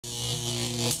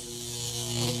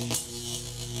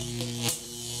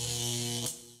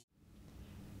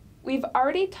We've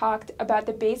already talked about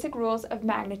the basic rules of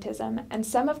magnetism and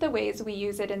some of the ways we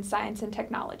use it in science and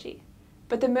technology.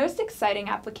 But the most exciting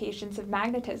applications of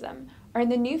magnetism are in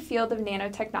the new field of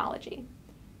nanotechnology.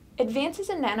 Advances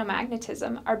in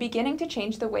nanomagnetism are beginning to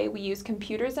change the way we use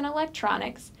computers and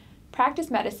electronics, practice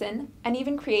medicine, and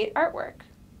even create artwork.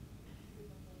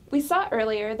 We saw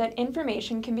earlier that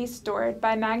information can be stored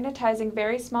by magnetizing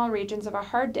very small regions of a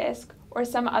hard disk or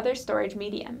some other storage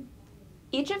medium.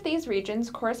 Each of these regions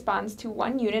corresponds to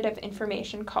one unit of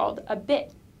information called a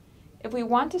bit. If we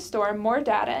want to store more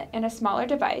data in a smaller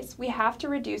device, we have to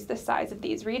reduce the size of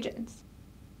these regions.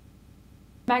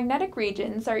 Magnetic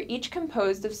regions are each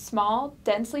composed of small,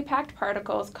 densely packed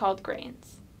particles called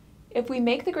grains. If we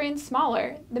make the grains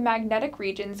smaller, the magnetic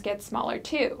regions get smaller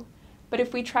too. But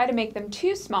if we try to make them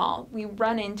too small, we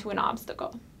run into an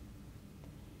obstacle.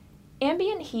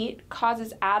 Ambient heat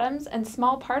causes atoms and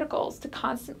small particles to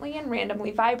constantly and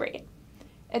randomly vibrate.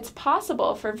 It's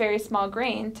possible for a very small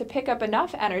grain to pick up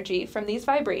enough energy from these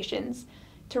vibrations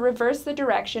to reverse the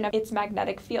direction of its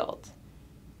magnetic field.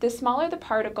 The smaller the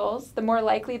particles, the more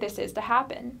likely this is to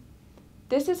happen.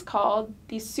 This is called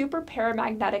the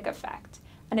superparamagnetic effect,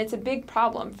 and it's a big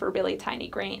problem for really tiny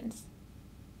grains.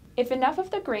 If enough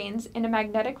of the grains in a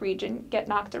magnetic region get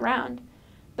knocked around,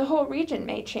 the whole region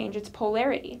may change its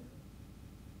polarity.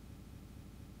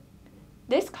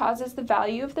 This causes the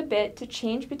value of the bit to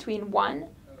change between 1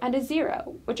 and a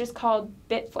 0, which is called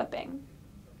bit flipping.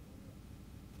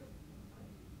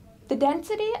 The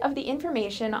density of the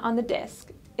information on the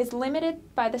disk is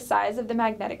limited by the size of the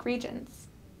magnetic regions.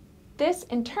 This,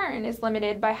 in turn, is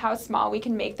limited by how small we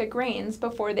can make the grains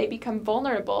before they become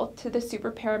vulnerable to the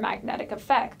superparamagnetic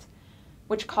effect,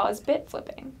 which cause bit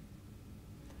flipping.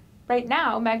 Right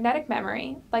now, magnetic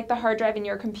memory, like the hard drive in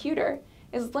your computer,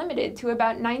 is limited to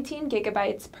about 19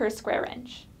 gigabytes per square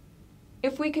inch.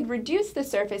 If we could reduce the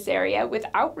surface area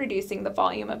without reducing the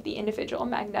volume of the individual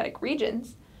magnetic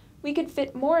regions, we could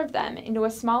fit more of them into a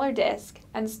smaller disk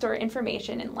and store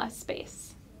information in less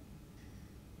space.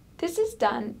 This is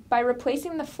done by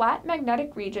replacing the flat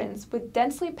magnetic regions with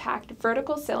densely packed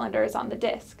vertical cylinders on the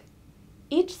disk.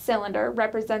 Each cylinder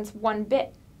represents 1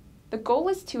 bit. The goal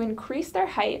is to increase their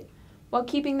height while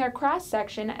keeping their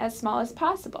cross-section as small as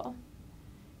possible.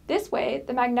 This way,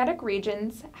 the magnetic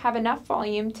regions have enough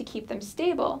volume to keep them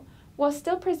stable while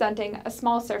still presenting a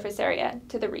small surface area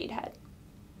to the read head.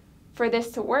 For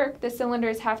this to work, the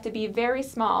cylinders have to be very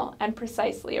small and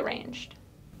precisely arranged.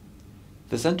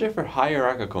 The Center for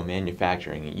Hierarchical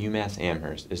Manufacturing at UMass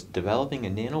Amherst is developing a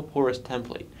nanoporous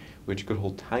template which could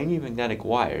hold tiny magnetic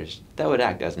wires that would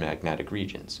act as magnetic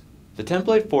regions. The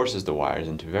template forces the wires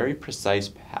into a very precise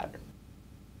pattern.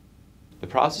 The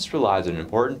process relies on an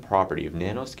important property of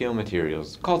nanoscale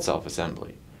materials called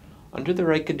self-assembly. Under the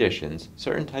right conditions,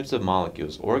 certain types of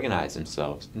molecules organize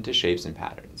themselves into shapes and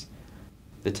patterns.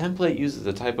 The template uses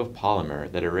a type of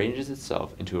polymer that arranges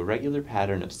itself into a regular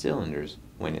pattern of cylinders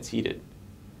when it's heated.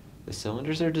 The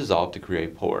cylinders are dissolved to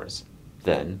create pores.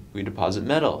 Then, we deposit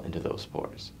metal into those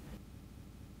pores.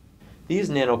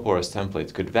 These nanoporous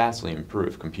templates could vastly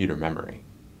improve computer memory.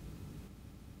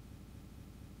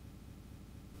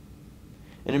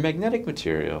 In a magnetic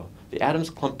material, the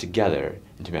atoms clump together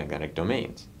into magnetic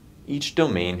domains. Each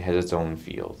domain has its own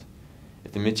field.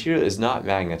 If the material is not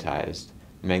magnetized,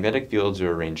 the magnetic fields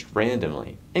are arranged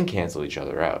randomly and cancel each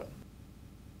other out.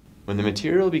 When the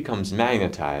material becomes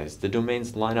magnetized, the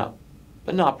domains line up,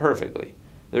 but not perfectly.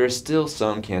 There is still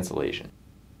some cancellation.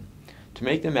 To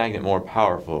make the magnet more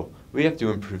powerful, we have to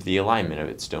improve the alignment of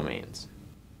its domains.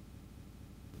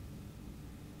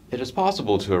 It is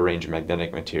possible to arrange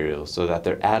magnetic materials so that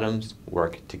their atoms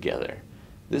work together.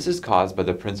 This is caused by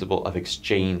the principle of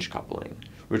exchange coupling,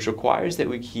 which requires that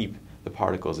we keep the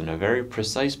particles in a very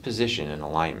precise position and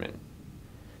alignment.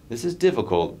 This is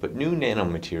difficult, but new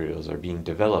nanomaterials are being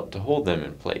developed to hold them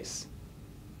in place.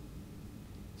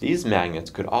 These magnets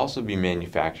could also be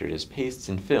manufactured as pastes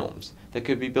and films that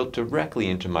could be built directly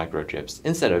into microchips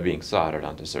instead of being soldered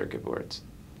onto circuit boards.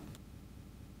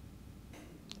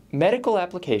 Medical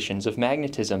applications of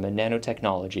magnetism and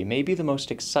nanotechnology may be the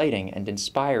most exciting and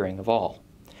inspiring of all.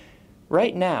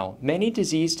 Right now, many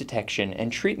disease detection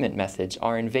and treatment methods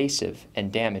are invasive and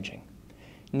damaging.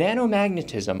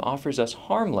 Nanomagnetism offers us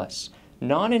harmless,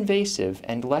 non-invasive,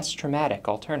 and less traumatic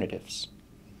alternatives.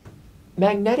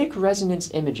 Magnetic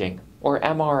resonance imaging, or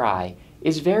MRI,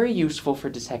 is very useful for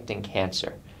detecting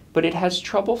cancer, but it has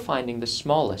trouble finding the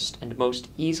smallest and most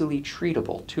easily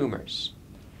treatable tumors.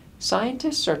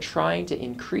 Scientists are trying to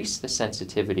increase the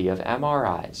sensitivity of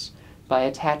MRIs by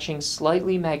attaching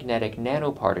slightly magnetic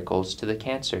nanoparticles to the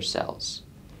cancer cells.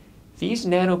 These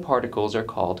nanoparticles are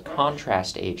called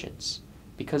contrast agents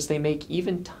because they make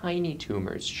even tiny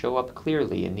tumors show up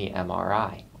clearly in the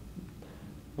MRI.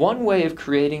 One way of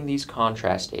creating these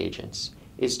contrast agents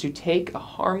is to take a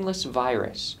harmless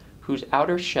virus whose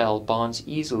outer shell bonds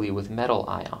easily with metal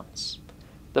ions.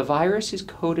 The virus is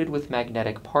coated with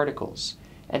magnetic particles,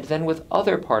 and then with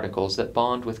other particles that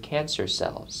bond with cancer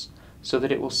cells, so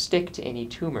that it will stick to any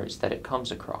tumors that it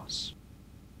comes across.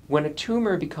 When a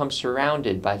tumor becomes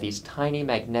surrounded by these tiny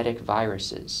magnetic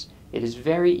viruses, it is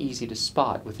very easy to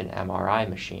spot with an MRI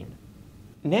machine.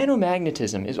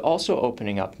 Nanomagnetism is also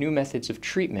opening up new methods of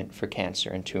treatment for cancer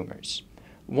and tumors.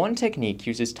 One technique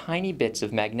uses tiny bits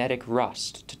of magnetic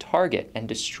rust to target and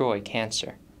destroy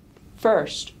cancer.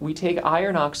 First, we take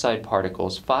iron oxide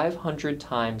particles 500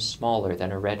 times smaller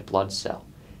than a red blood cell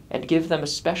and give them a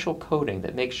special coating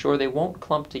that makes sure they won't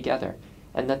clump together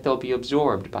and that they'll be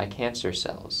absorbed by cancer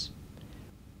cells.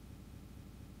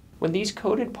 When these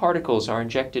coated particles are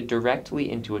injected directly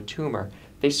into a tumor,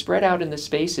 they spread out in the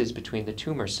spaces between the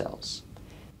tumor cells.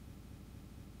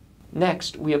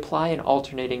 Next, we apply an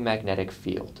alternating magnetic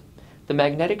field. The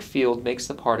magnetic field makes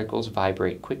the particles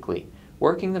vibrate quickly,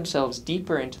 working themselves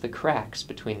deeper into the cracks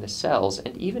between the cells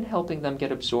and even helping them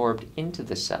get absorbed into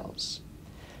the cells.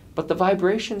 But the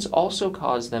vibrations also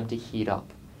cause them to heat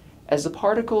up. As the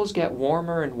particles get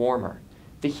warmer and warmer,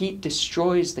 the heat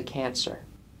destroys the cancer.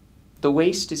 The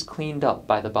waste is cleaned up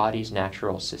by the body's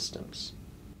natural systems.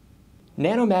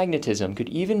 Nanomagnetism could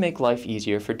even make life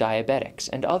easier for diabetics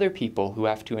and other people who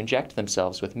have to inject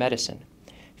themselves with medicine.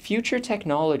 Future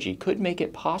technology could make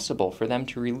it possible for them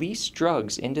to release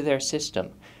drugs into their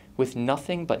system with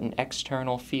nothing but an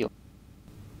external field.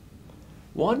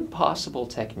 One possible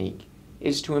technique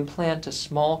is to implant a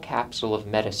small capsule of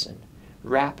medicine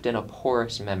wrapped in a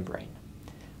porous membrane.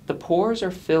 The pores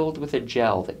are filled with a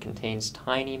gel that contains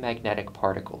tiny magnetic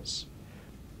particles.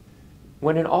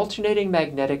 When an alternating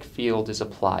magnetic field is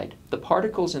applied, the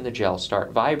particles in the gel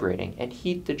start vibrating and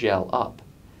heat the gel up.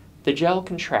 The gel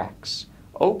contracts,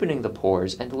 opening the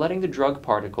pores and letting the drug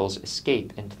particles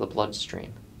escape into the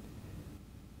bloodstream.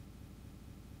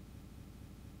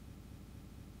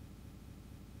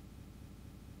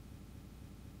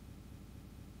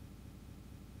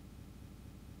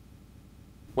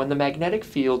 When the magnetic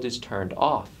field is turned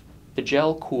off, the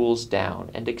gel cools down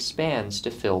and expands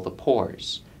to fill the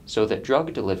pores, so that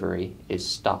drug delivery is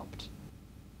stopped.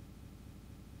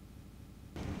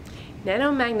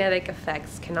 Nanomagnetic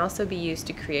effects can also be used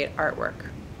to create artwork.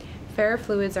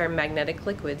 Ferrofluids are magnetic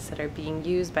liquids that are being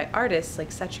used by artists like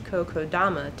Sachiko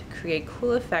Kodama to create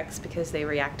cool effects because they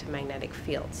react to magnetic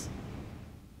fields.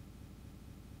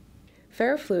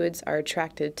 Ferrofluids are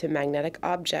attracted to magnetic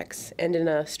objects, and in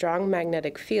a strong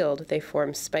magnetic field, they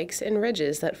form spikes and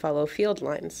ridges that follow field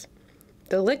lines.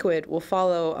 The liquid will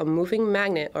follow a moving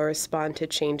magnet or respond to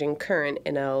changing current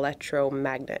in an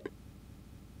electromagnet.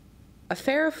 A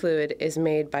ferrofluid is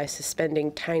made by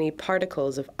suspending tiny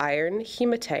particles of iron,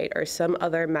 hematite, or some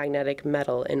other magnetic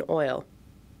metal in oil.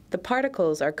 The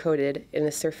particles are coated in a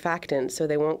surfactant so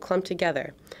they won't clump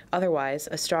together, otherwise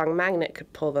a strong magnet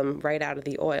could pull them right out of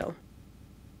the oil.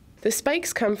 The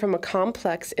spikes come from a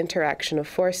complex interaction of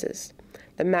forces.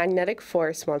 The magnetic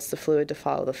force wants the fluid to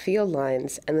follow the field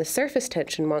lines, and the surface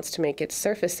tension wants to make its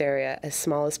surface area as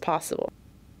small as possible.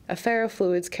 A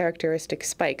ferrofluid's characteristic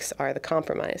spikes are the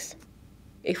compromise.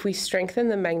 If we strengthen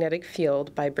the magnetic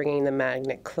field by bringing the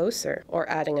magnet closer or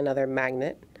adding another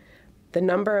magnet, the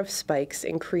number of spikes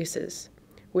increases.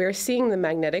 We are seeing the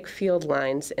magnetic field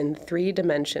lines in 3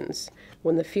 dimensions.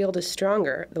 When the field is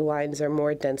stronger, the lines are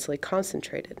more densely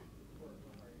concentrated.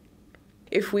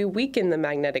 If we weaken the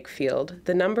magnetic field,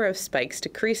 the number of spikes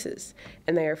decreases,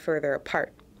 and they are further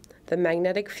apart. The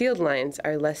magnetic field lines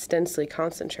are less densely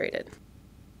concentrated.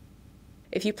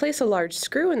 If you place a large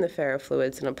screw in the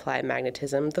ferrofluids and apply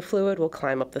magnetism, the fluid will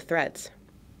climb up the threads.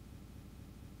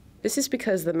 This is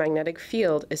because the magnetic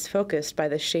field is focused by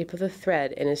the shape of the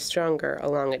thread and is stronger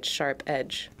along its sharp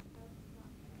edge.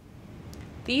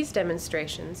 These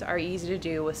demonstrations are easy to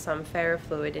do with some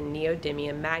ferrofluid and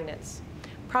neodymium magnets.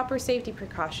 Proper safety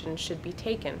precautions should be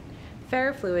taken.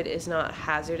 Ferrofluid is not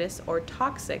hazardous or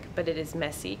toxic, but it is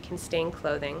messy, can stain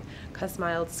clothing, cause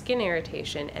mild skin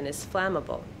irritation, and is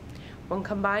flammable. When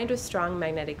combined with strong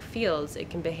magnetic fields, it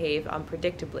can behave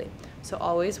unpredictably, so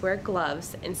always wear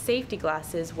gloves and safety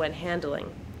glasses when handling.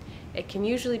 It can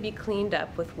usually be cleaned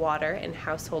up with water and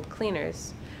household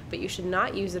cleaners, but you should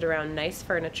not use it around nice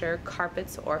furniture,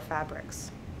 carpets, or fabrics.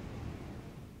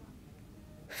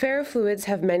 Ferrofluids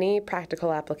have many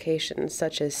practical applications,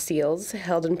 such as seals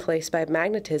held in place by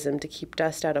magnetism to keep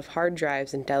dust out of hard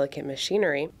drives and delicate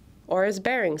machinery, or as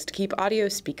bearings to keep audio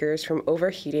speakers from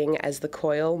overheating as the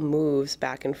coil moves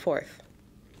back and forth.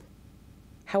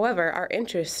 However, our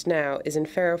interest now is in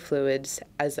ferrofluids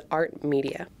as art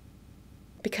media.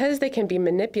 Because they can be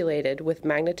manipulated with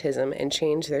magnetism and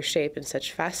change their shape in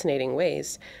such fascinating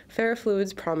ways,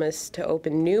 ferrofluids promise to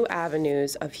open new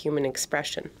avenues of human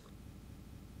expression.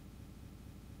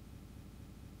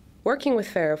 Working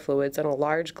with ferrofluids on a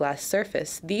large glass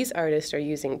surface, these artists are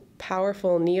using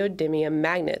powerful neodymium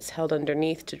magnets held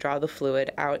underneath to draw the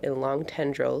fluid out in long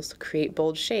tendrils, create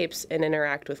bold shapes, and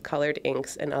interact with colored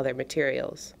inks and other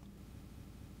materials.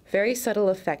 Very subtle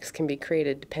effects can be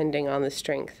created depending on the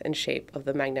strength and shape of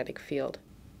the magnetic field.